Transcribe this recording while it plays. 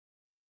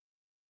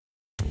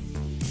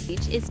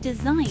page is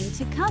designed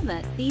to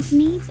cover these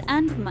needs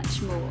and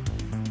much more.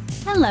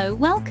 Hello,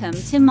 welcome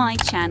to my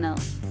channel.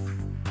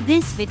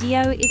 This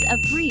video is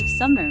a brief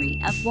summary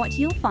of what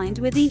you'll find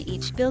within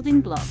each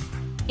building block,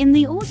 in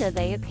the order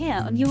they appear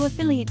on your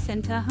Affiliate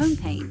Center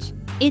homepage.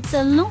 It's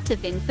a lot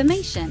of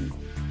information.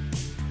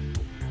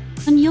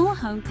 On your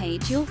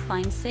homepage you'll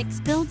find 6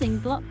 building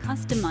blocks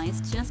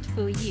customized just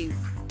for you,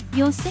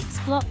 your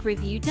 6-block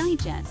review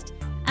digest,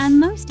 and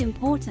most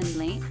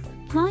importantly,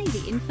 apply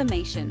the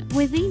information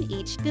within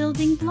each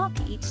building block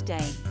each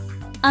day.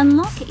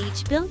 Unlock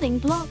each building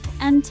block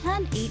and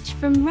turn each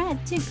from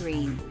red to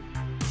green.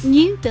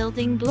 New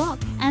building block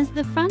as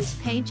the front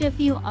page of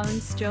your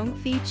own Strong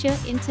Future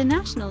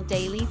International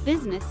daily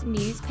business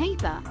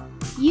newspaper,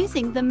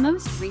 using the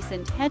most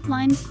recent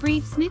headlines,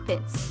 brief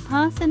snippets,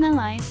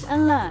 personalized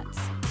alerts,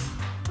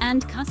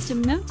 and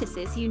custom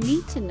notices you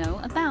need to know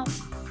about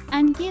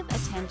and give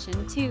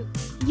attention to.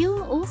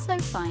 You'll also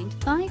find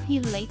 5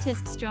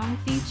 latest Strong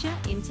Future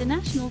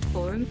International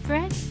forum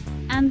threads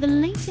and the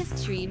latest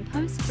stream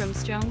posts from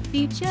Strong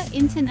Future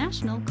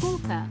International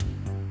Corporate.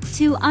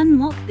 To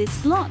unlock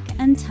this block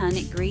and turn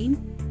it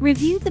green,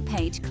 review the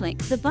page, click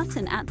the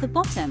button at the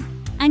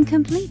bottom, and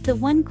complete the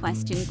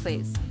 1-question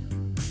quiz.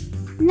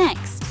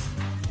 Next,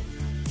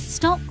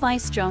 stop by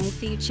Strong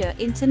Future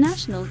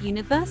International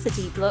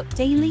University Block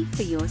Daily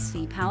for your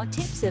C-Power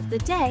tips of the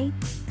day,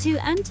 to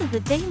enter the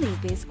Daily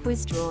Biz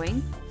Quiz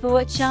drawing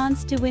for a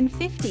chance to win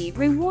 50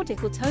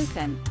 rewardable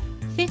token,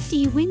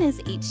 50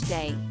 winners each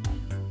day,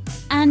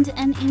 and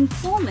an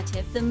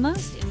informative, the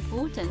most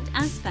important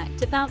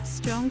aspect about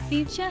Strong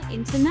Future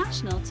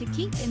International to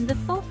keep in the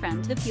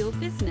forefront of your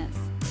business.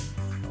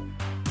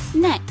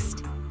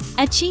 Next,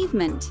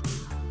 achievement.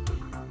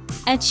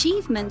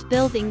 Achievement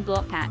building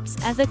block acts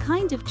as a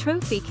kind of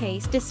trophy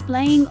case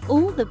displaying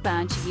all the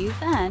badge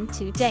you've earned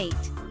to date.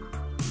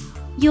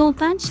 Your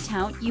badge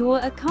tout your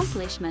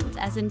accomplishments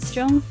as a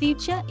Strong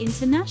Future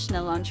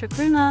International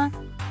entrepreneur.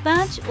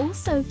 Badge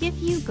also give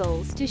you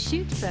goals to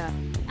shoot for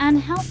and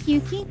help you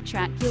keep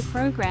track your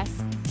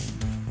progress.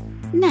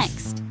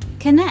 Next,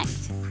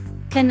 connect.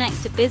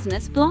 Connect a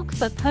business block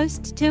for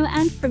posts to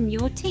and from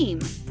your team.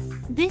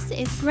 This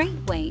is a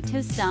great way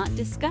to start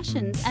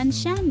discussions and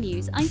share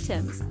news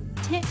items,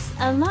 tips,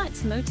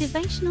 alerts,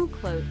 motivational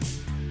quotes,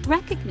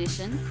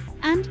 recognition,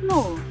 and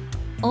more.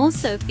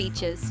 Also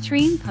features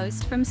stream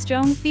posts from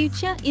Strong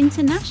Future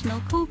International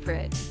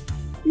Corporate.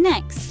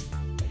 Next,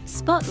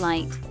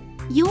 Spotlight.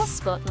 Your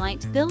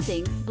Spotlight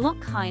building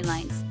block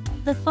highlights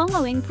the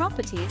following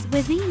properties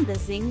within the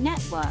Zing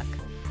network.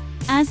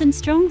 As a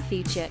Strong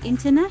Future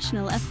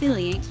International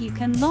affiliate, you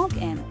can log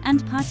in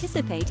and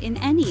participate in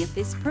any of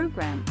this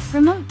program,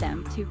 promote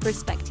them to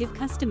prospective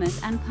customers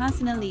and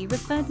personally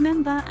referred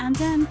member and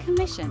earn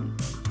commission.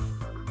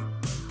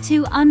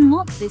 To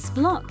unlock this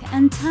block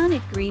and turn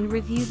it green,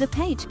 review the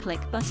page, click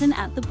button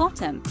at the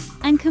bottom,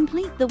 and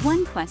complete the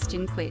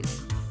 1-question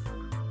quiz.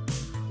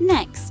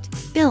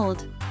 Next,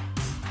 build.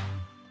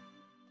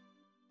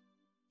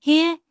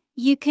 Here,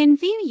 you can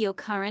view your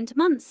current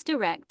month's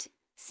direct,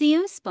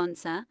 SEO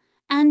sponsor,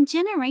 and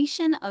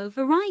generation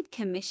override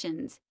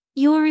commissions,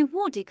 your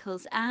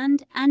rewardicals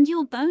and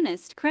your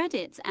bonus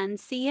credits and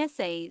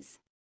CSAs.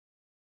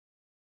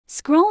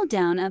 Scroll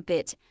down a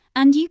bit,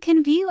 and you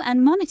can view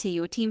and monitor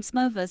your team's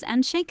movers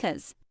and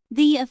shakers.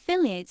 The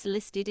affiliates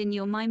listed in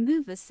your My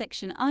Movers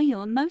section are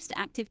your most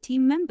active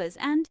team members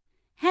and,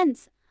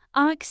 hence,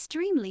 are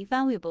extremely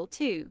valuable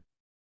too.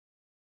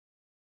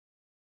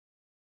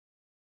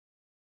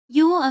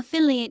 Your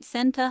Affiliate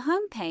Center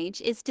homepage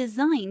is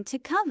designed to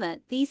cover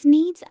these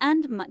needs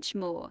and much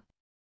more.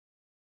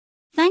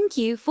 Thank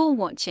you for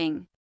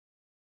watching.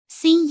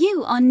 See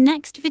you on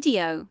next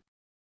video.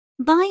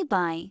 Bye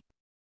bye.